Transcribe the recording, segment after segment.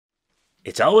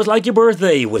It's always like your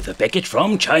birthday with a package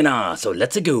from China, so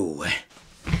let's go.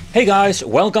 Hey guys,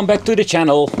 welcome back to the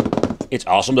channel. It's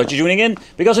awesome that you're tuning in,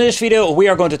 because in this video we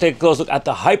are going to take a close look at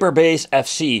the Hyperbase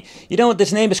FC. You know,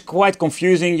 this name is quite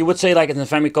confusing. You would say like it's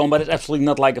a Famicom, but it's absolutely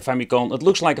not like a Famicom. It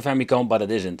looks like a Famicom, but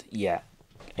it isn't. Yeah.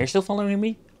 Are you still following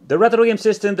me? The retro game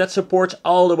system that supports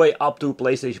all the way up to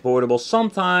PlayStation Portable.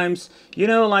 Sometimes, you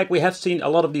know, like we have seen a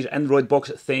lot of these Android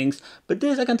box things, but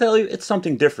this, I can tell you, it's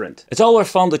something different. It's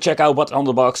always fun to check out what's on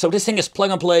the box. So this thing is plug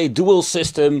and play, dual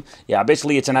system. Yeah,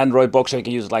 basically it's an Android box, so you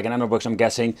can use it like an Android box, I'm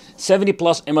guessing. 70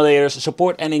 plus emulators,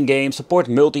 support ending game, support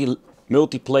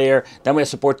multiplayer. Then we have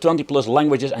support 20 plus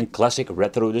languages and classic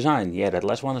retro design. Yeah, that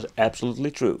last one is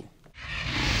absolutely true.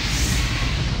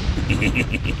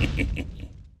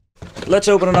 Let's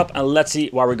open it up and let's see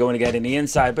what we're going to get in the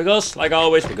inside, because like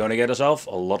always we're going to get ourselves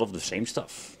a lot of the same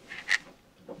stuff.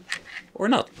 Or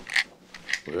not.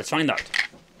 Let's find out.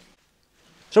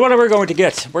 So what are we going to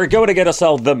get? We're going to get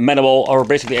ourselves the manual, or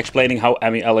basically explaining how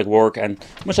Emi work, and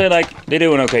I must say like they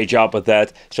do an okay job with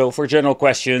that. So for general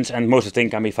questions, and most of the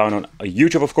things can be found on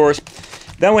YouTube of course.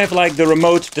 Then we have like the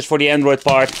remote, just for the Android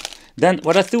part. Then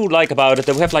what I do like about it,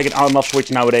 that we have like an on-off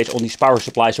switch nowadays on these power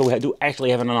supplies, so we do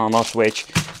actually have an on-off switch,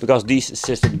 because these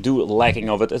systems do lacking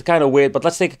of it. It's kind of weird, but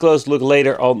let's take a close look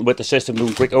later on with the system, do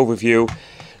a quick overview.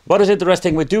 What is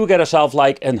interesting, we do get ourselves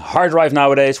like a hard drive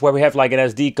nowadays, where we have like an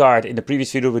SD card. In the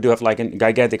previous video we do have like a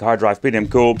gigantic hard drive, pretty damn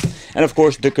cool. And of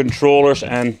course the controllers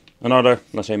and another,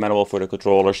 let's say, manual for the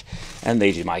controllers and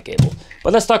the HDMI cable.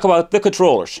 But let's talk about the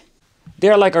controllers.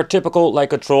 They're like our typical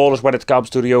like controllers when it comes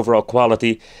to the overall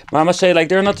quality. But I must say like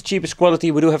they're not the cheapest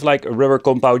quality. We do have like a rubber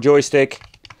compound joystick.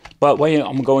 But when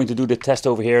I'm going to do the test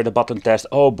over here, the button test,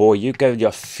 oh boy, you can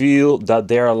just feel that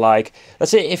they're like,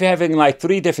 let's say if you're having like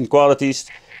 3 different qualities.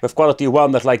 With quality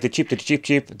 1 that's like the cheap to the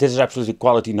cheap, this is absolutely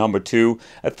quality number 2.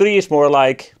 3 is more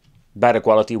like better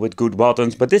quality with good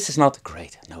buttons, but this is not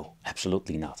great. No,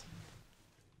 absolutely not.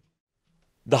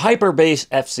 The Hyperbase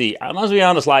FC, I must be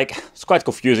honest, like, it's quite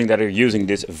confusing that they're using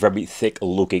this very thick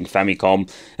looking Famicom.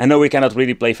 And no, we cannot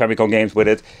really play Famicom games with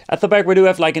it. At the back we do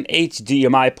have like an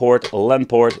HDMI port, LAN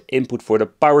port, input for the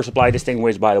power supply. This thing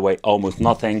weighs, by the way, almost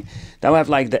nothing. Then we have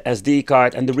like the SD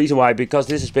card, and the reason why, because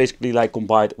this is basically like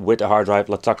combined with the hard drive.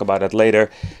 Let's talk about that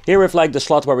later. Here we have like the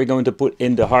slot where we're going to put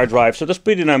in the hard drive. So that's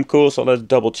pretty damn cool, so let's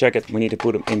double check it. We need to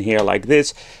put them in here like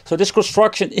this. So this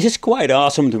construction is quite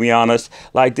awesome, to be honest.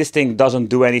 Like this thing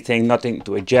doesn't do anything, nothing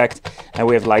to eject, and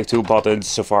we have like 2 buttons.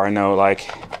 So far I know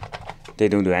like they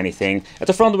don't do anything. At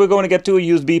the front we're going to get 2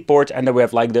 USB ports, and then we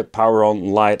have like the power on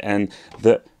light and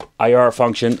the IR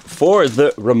function for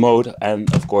the remote,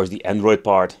 and of course the Android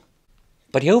part.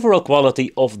 But the overall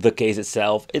quality of the case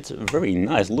itself, it's very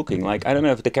nice looking. Like, I don't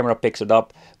know if the camera picks it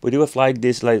up, but we do have like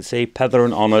this, let's say,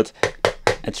 pattern on it.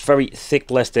 It's very thick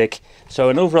plastic. So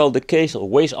in overall the case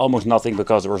weighs almost nothing,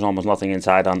 because there was almost nothing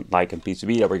inside on like a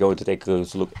PCB that we're going to take a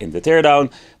close look in the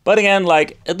teardown. But again,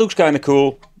 like, it looks kind of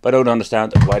cool, but I don't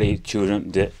understand why they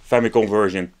chosen the Famicom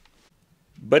version.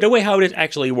 But the way how this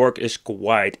actually works is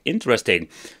quite interesting.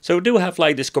 So we do have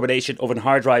like this combination of a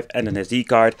hard drive and an SD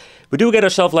card. We do get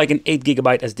ourselves like an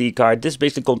 8GB SD card. This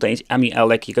basically contains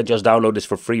Emi. You can just download this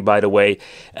for free, by the way,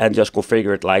 and just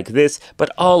configure it like this.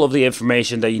 But all of the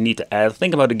information that you need to add,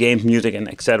 think about the games, music,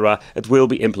 and etc., it will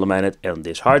be implemented on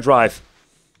this hard drive.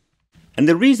 And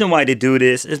the reason why they do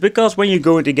this is because when you're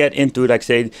going to get into, like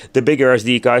say, the bigger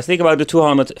SD cards, think about the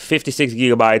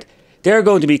 256GB. They're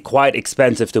going to be quite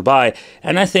expensive to buy,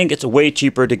 and I think it's way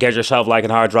cheaper to get yourself like a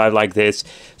hard drive like this.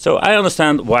 So I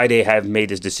understand why they have made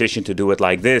this decision to do it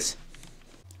like this.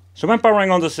 So when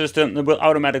powering on the system, it will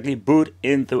automatically boot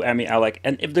into Emi,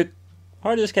 and if the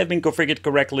hard disk has been configured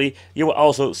correctly, you will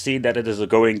also see that it is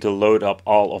going to load up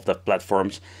all of the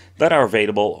platforms that are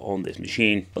available on this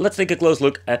machine. But let's take a close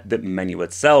look at the menu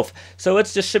itself. So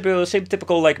it's just same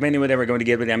typical like menu that we're going to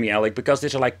get with Emi, because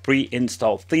these are like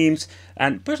pre-installed themes.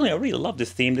 And personally, I really love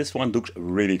this theme. This one looks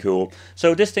really cool.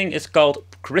 So this thing is called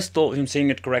Crystal, if I'm saying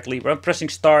it correctly. When pressing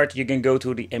start, you can go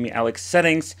to the Emi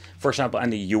settings, for example,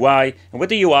 and the UI. And with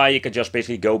the UI, you can just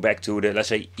basically go back to the, let's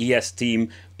say, ES theme,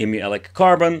 Emi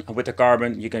Carbon. And with the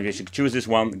Carbon, you can just choose this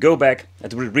one, go back,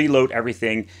 and reload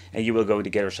everything, and you will go to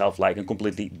get yourself like a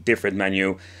completely different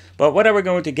menu. But what we're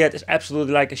going to get is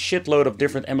absolutely like a shitload of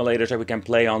different emulators that we can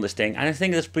play on this thing, and I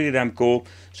think that's pretty damn cool.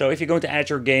 So if you're going to add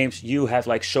your games, you have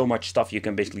like so much stuff you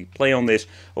can basically play on this.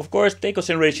 Of course, take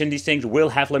consideration, these things will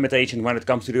have limitations when it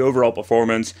comes to the overall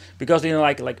performance, because they're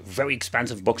like very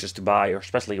expensive boxes to buy, or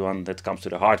especially when it comes to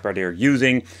the hardware they're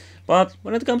using. But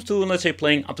when it comes to, let's say,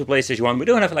 playing up to PlayStation 1, we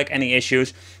don't have like any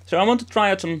issues. So I want to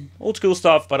try out some old school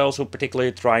stuff, but also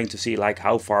particularly trying to see like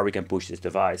how far we can push this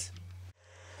device.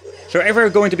 So if you're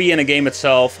going to be in a game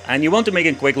itself and you want to make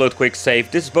a quick load, quick save,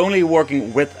 this is only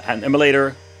working with an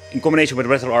emulator in combination with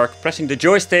RetroArch, pressing the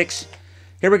joysticks.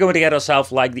 Here we're going to get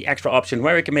ourselves like the extra option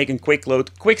where we can make a quick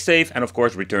load, quick save, and of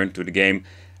course return to the game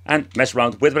and mess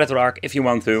around with RetroArch if you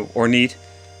want to or need.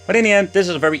 But in the end, this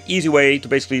is a very easy way to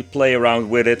basically play around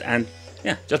with it and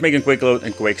yeah, just make a quick load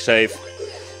and quick save.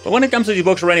 But when it comes to these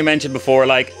books, already mentioned before,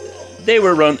 like they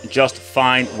will run just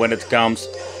fine when it comes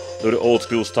to the old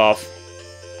school stuff.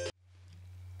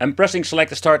 And pressing select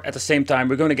to start at the same time,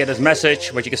 we're going to get this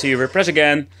message, what you can see here, press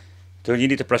again. So you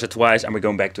need to press it twice and we're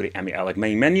going back to the ME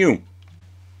main menu.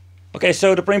 Okay,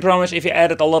 so the print promise, if you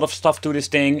added a lot of stuff to this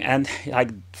thing and like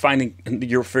finding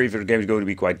your favorite game is going to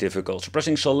be quite difficult. So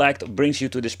pressing select brings you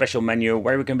to the special menu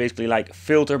where we can basically like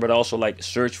filter but also like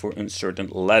search for a certain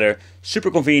letter.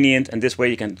 Super convenient, and this way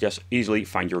you can just easily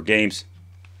find your games.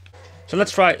 So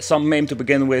let's try some MAME to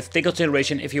begin with. Take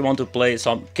consideration if you want to play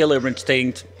some Killer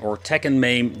Instinct or Tekken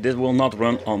MAME. This will not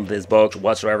run on this box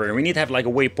whatsoever. And we need to have like a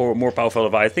way more powerful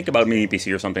device. Think about mini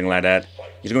PC or something like that.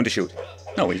 He's going to shoot.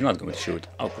 No, he's not going to shoot.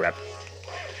 Oh crap.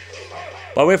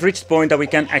 But we've reached the point that we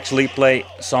can actually play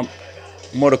some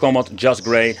Mortal Kombat just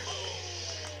great.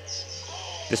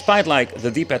 Despite like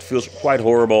the D-pad feels quite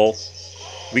horrible,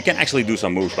 we can actually do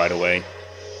some moves, by the way.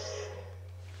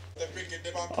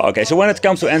 Okay, so when it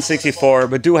comes to N64,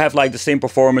 we do have like the same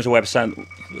performance we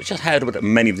just had with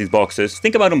many of these boxes.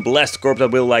 Think about them Blast Corp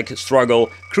that will like struggle,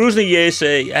 Cruising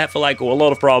USA have like a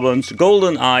lot of problems,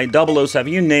 Golden Eye,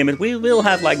 007, you name it, we will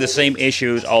have like the same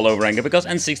issues all over again because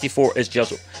N64 is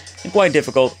just quite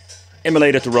difficult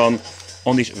emulator to run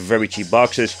on these very cheap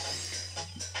boxes.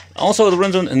 Also it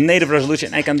runs on native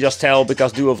resolution, I can just tell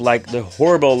because due of like the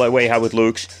horrible way how it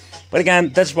looks. But again,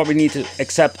 that's what we need to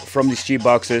accept from these cheap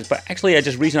boxes. But actually,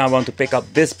 reason I want to pick up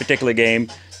this particular game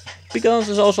because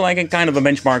it's also like a kind of a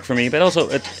benchmark for me. But also,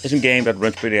 it is a game that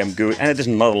runs pretty damn good, and it is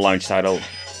not a launch title,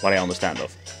 what I understand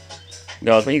of.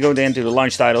 Because when you go into the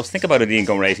launch titles, think about the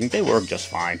Income Racing, they work just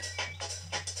fine.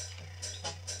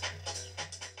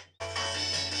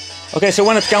 Okay, so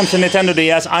when it comes to Nintendo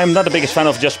DS, I'm not the biggest fan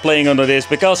of just playing under this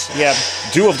because, yeah,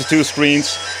 due of the two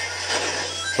screens.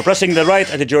 For pressing the right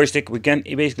at the joystick, we can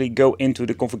basically go into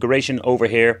the configuration over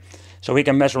here. So we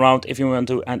can mess around if you want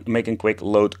to and make a quick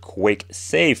load, quick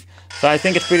save. So I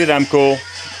think it's pretty damn cool.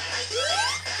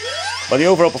 But the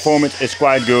overall performance is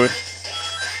quite good.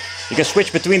 You can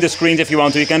switch between the screens if you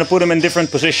want to. You can put them in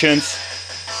different positions.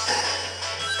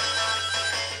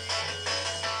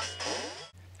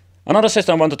 Another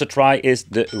system I wanted to try is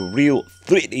the Real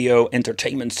 3DO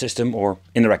Entertainment System or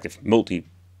Interactive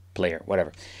Multiplayer,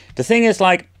 whatever. The thing is,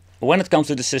 like, when it comes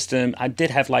to the system, I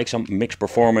did have like some mixed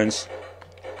performance.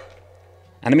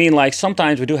 And I mean, like,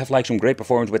 sometimes we do have like some great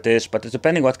performance with this, but it's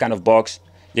depending what kind of box.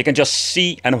 You can just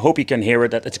see, and I hope you can hear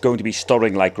it, that it's going to be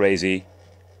stuttering like crazy.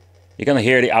 You're gonna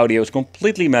hear the audio is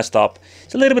completely messed up.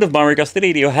 It's a little bit of bummer because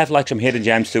 3DO have like some hidden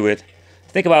gems to it.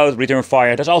 Think about Return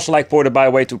Fire. That's also like ported by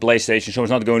way to PlayStation, so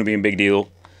it's not going to be a big deal.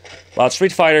 But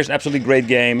Street Fighter is an absolutely great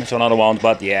game, so another one,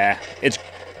 but yeah, it's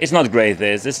not great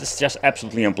this is just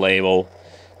absolutely unplayable.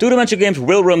 Two-dimensional games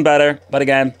will run better, but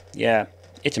again, yeah,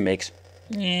 it's a mix.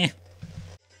 Yeah.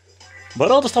 But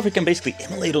all the stuff you can basically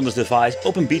emulate on this device,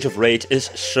 Open Beach of Rage is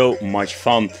so much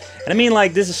fun. And I mean,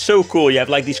 like, this is so cool. You have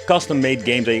like these custom-made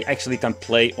games that you actually can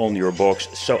play on your box.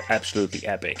 So absolutely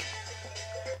epic.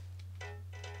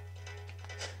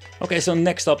 Okay, so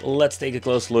next up, let's take a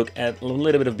close look at a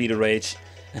little bit of Beat of Rage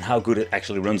and how good it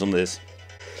actually runs on this.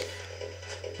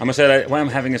 I must say that when I'm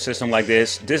having a system like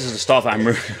this is the stuff I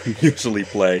usually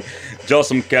play. Just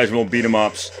some casual beat 'em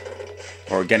ups.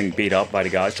 Or getting beat up by the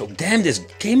guys. So damn, this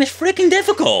game is freaking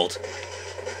difficult.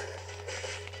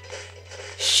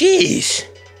 Jeez.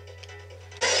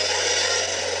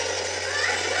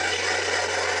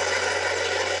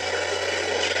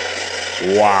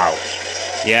 Wow.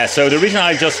 Yeah, so the reason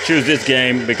I just choose this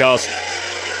game because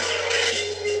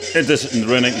it is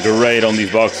running great on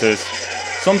these boxes.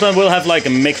 Sometimes we'll have like a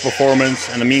mixed performance,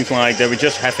 and it means like that we're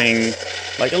just having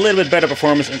like a little bit better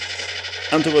performance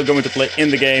until we're going to play in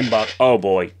the game, but oh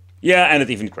boy. Yeah, and it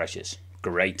even crashes.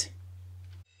 Great.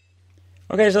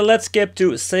 Okay, so let's skip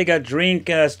to Sega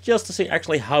Dreamcast just to see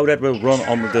actually how that will run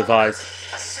on the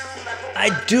device. I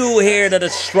do hear that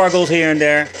it struggles here and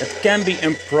there. It can be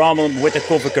a problem with the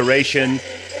configuration.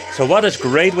 So what is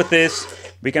great with this,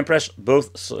 we can press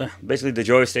both, basically the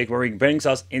joystick, where it brings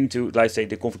us into, let's say,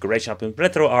 the configuration up in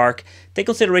RetroArch. Take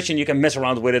consideration, you can mess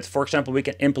around with it. For example, we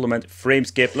can implement frame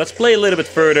skip. Let's play a little bit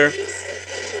further.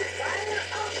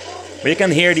 But you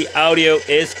can hear the audio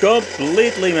is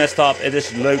completely messed up. It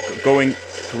is going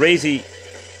crazy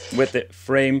with the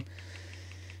frame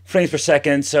frames per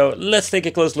second. So let's take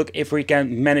a close look if we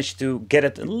can manage to get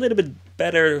it a little bit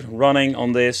better running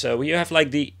on this. So we have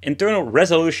like the internal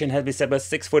resolution has been set by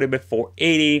 640 by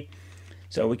 480.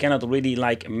 So we cannot really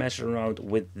like mess around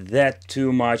with that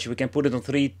too much. We can put it on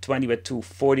 320 by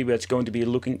 240, but it's going to be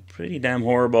looking pretty damn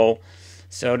horrible.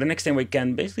 So the next thing we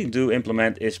can basically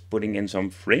implement is putting in some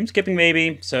frame skipping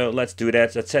maybe. So let's do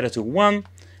that. Let's set it to 1.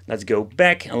 Let's go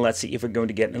back and let's see if we're going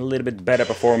to get a little bit better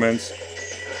performance.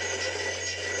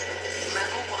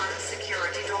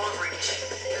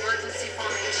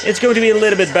 It's going to be a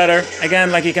little bit better.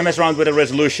 Again, like you can mess around with the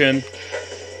resolution.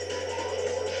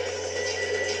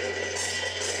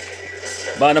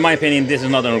 But in my opinion, this is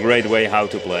not a great way how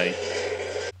to play.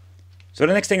 So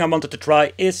the next thing I wanted to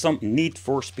try is some Need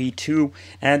for Speed 2.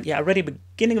 And yeah, already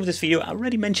beginning of this video, I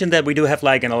already mentioned that we do have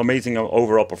like an amazing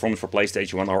overall performance for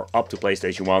PlayStation 1 or up to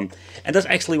PlayStation 1. And that's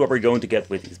actually what we're going to get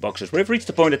with these boxes. We've reached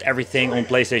the point that everything on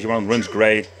PlayStation 1 runs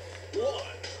great.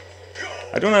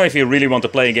 I don't know if you really want to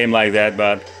play a game like that,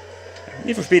 but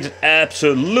Need for Speed is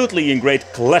absolutely a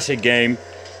great classic game.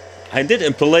 I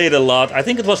did play it a lot. I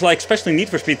think it was like especially Need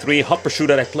for Speed 3, Hot Pursuit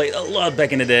that I played a lot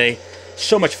back in the day.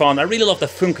 So much fun. I really love the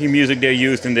funky music they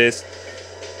used in this.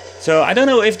 So I don't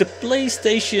know if the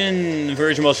PlayStation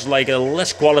version was like a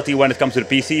less quality when it comes to the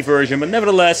PC version, but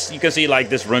nevertheless, you can see like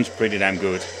this runs pretty damn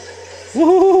good.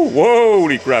 Woohoo!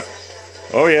 Holy crap!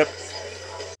 Oh yeah.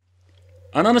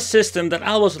 Another system that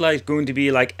I was like going to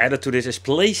be like added to this is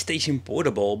PlayStation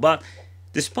Portable, but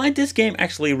despite this game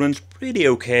actually runs pretty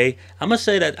okay, I must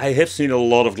say that I have seen a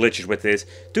lot of glitches with this.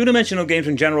 Two-dimensional games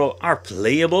in general are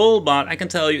playable, but I can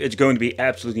tell you it's going to be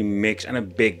absolutely mixed and a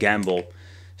big gamble.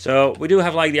 So we do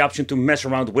have like the option to mess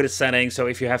around with the settings, so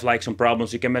if you have like some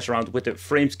problems you can mess around with the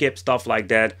frame skip, stuff like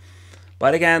that.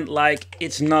 But again, like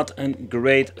it's not a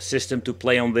great system to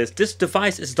play on this. This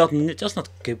device is just not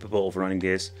capable of running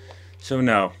this. So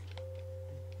no.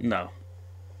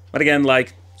 But again,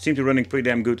 like, seems to be running pretty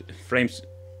damn good frames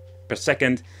per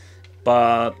second.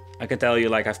 But I can tell you,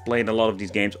 like, I've played a lot of these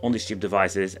games on these cheap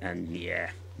devices, and yeah,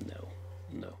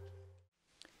 no.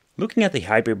 Looking at the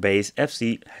Hyperbase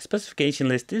FC specification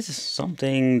list, this is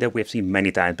something that we have seen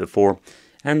many times before.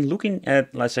 And looking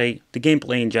at, let's say, the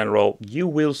gameplay in general, you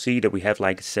will see that we have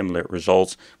like similar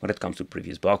results when it comes to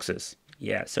previous boxes.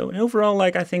 Yeah, so overall,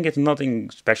 like, I think it's nothing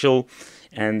special,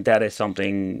 and that is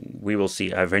something we will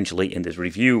see eventually in this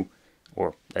review,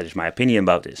 or that is my opinion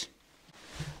about this.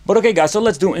 But okay guys, so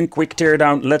let's do a quick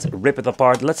teardown, let's rip it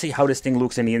apart, let's see how this thing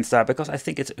looks in the inside, because I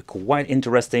think it's quite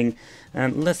interesting.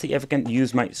 And let's see if I can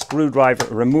use my screwdriver,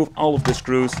 remove all of the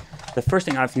screws. The first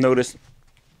thing I've noticed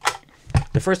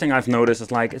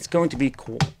is like it's going to be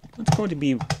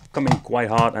coming quite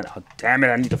hard, and oh damn it,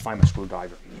 I need to find my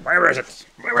screwdriver. Where is it?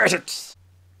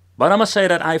 But I must say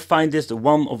that I find this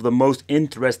one of the most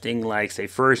interesting, like, say,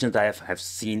 versions I have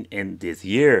seen in this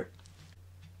year.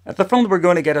 At the front we're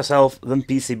going to get ourselves the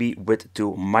PCB with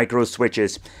 2 micro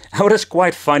switches. And what is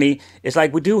quite funny is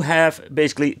like we do have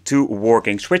basically 2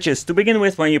 working switches. To begin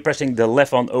with, when you're pressing the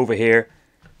left one over here,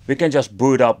 we can just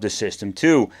boot up the system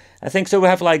too. I think so we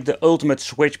have like the ultimate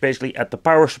switch basically at the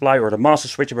power supply, or the master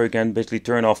switch, where you can basically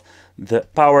turn off the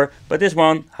power. But this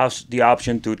one has the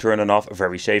option to turn it off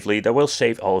very safely. That will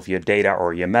save all of your data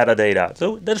or your metadata.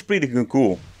 So that's pretty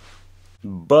cool.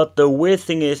 But the weird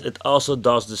thing is it also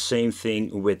does the same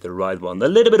thing with the right one. A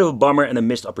little bit of a bummer and a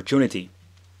missed opportunity.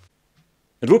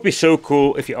 It would be so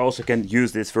cool if you also can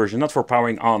use this version, not for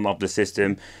powering on and off the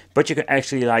system, but you can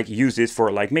actually like use this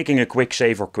for like making a quick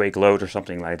save or quick load or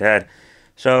something like that.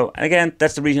 So again,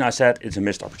 that's the reason I said it's a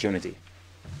missed opportunity.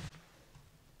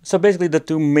 So basically the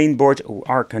 2 main boards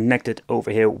are connected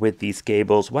over here with these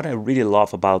cables. What I really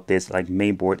love about this like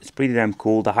main board is pretty damn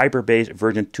cool. The Hyperbase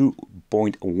version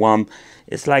 2.1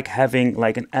 is like having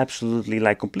like an absolutely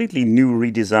like completely new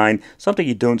redesign, something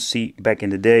you don't see back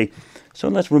in the day. So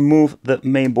let's remove the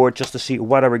main board just to see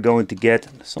what are we going to get.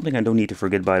 Something I don't need to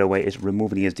forget, by the way, is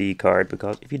removing the SD card,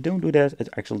 because if you don't do that, it's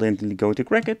accidentally going to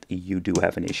crack it. You do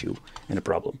have an issue and a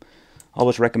problem.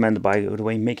 Always recommend, by the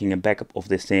way, making a backup of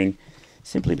this thing,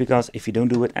 simply because if you don't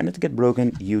do it and it gets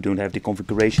broken, you don't have the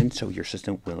configuration, so your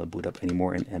system will not boot up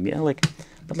anymore in MBLic.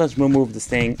 But let's remove this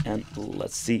thing and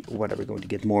let's see what are we going to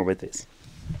get more with this.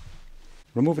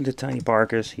 Removing the tiny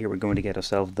parkers, here we're going to get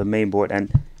ourselves the main board, and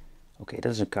okay,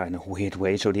 that's a kind of weird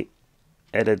way, so they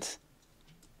added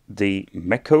the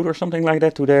Mac code or something like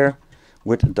that to there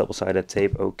with double-sided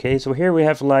tape. Okay, so here we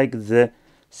have like the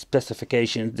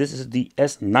specifications. This is the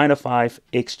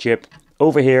S905X chip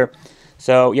over here.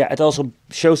 So yeah, it also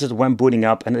shows it when booting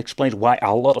up, and it explains why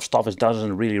a lot of stuff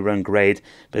doesn't really run great,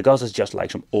 because it's just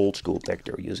like some old school tech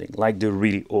they're using, like the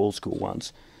really old school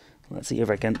ones. Let's see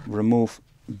if I can remove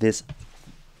this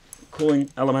cooling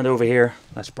element over here.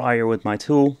 Let's pry her with my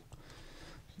tool.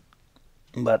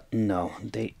 But no,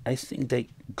 I think they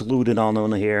glued it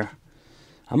on here.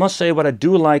 I must say what I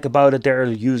do like about it, they're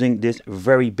using this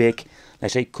very big,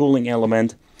 let's say, cooling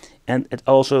element. And it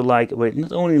also like,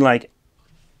 not only like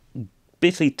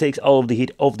basically takes all of the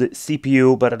heat of the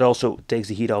CPU, but it also takes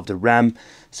the heat off the RAM.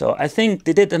 So I think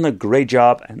they did a great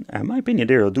job, and in my opinion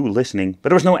they'll do listening. But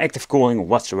there was no active cooling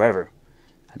whatsoever.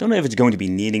 I don't know if it's going to be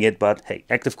needing it, but hey,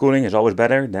 active cooling is always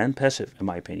better than passive in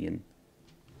my opinion.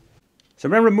 So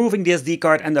when removing the SD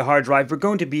card and the hard drive, we're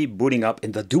going to be booting up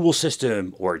in the dual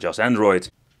system, or just Android.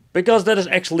 Because that is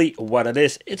actually what it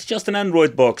is. It's just an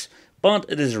Android box, but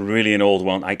it is really an old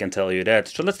one, I can tell you that.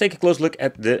 So let's take a close look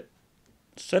at the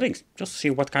settings, just to see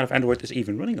what kind of Android is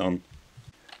even running on.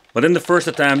 But in the first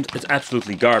attempt, it's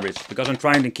absolutely garbage, because I'm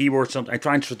trying the keyboard, I'm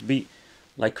trying to be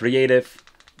like creative,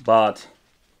 but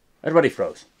everybody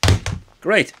froze.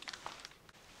 Great.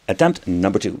 Attempt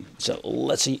number 2. So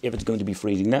let's see if it's going to be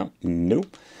freezing now.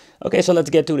 Nope. Okay, so let's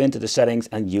get into the settings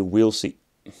and you will see.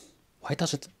 Why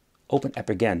does it open app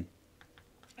again?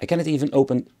 I cannot even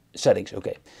open settings.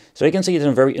 Okay, so you can see it's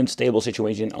in a very unstable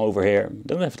situation over here.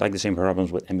 Don't have like the same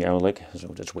problems with MBLic, so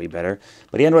that's way better.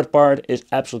 But the Android part is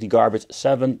absolutely garbage,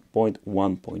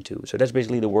 7.1.2. So that's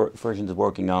basically the version it's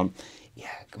working on. Yeah,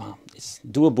 come on, it's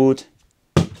do a boot.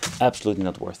 Absolutely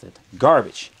not worth it.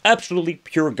 Garbage, absolutely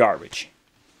pure garbage.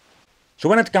 So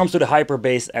when it comes to the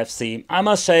hyper-based FC, I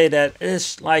must say that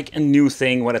it's like a new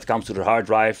thing when it comes to the hard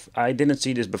drive. I didn't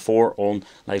see this before on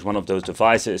like one of those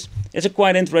devices. It's a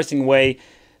quite interesting way.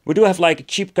 We do have like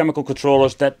cheap chemical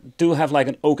controllers that do have like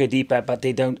an OK D-pad, but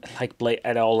they don't like play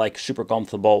at all like super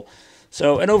comfortable.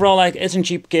 So and overall, like it's a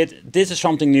cheap kit. This is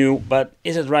something new, but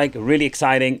is it like really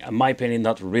exciting? In my opinion,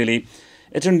 not really.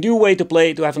 It's a new way to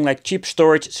play, to having like cheap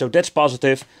storage, so that's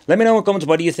positive. Let me know in the comments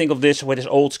what do you think of this with this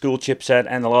old school chipset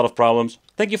and a lot of problems.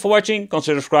 Thank you for watching,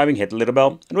 consider subscribing, hit the little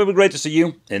bell, and it will be great to see you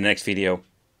in the next video.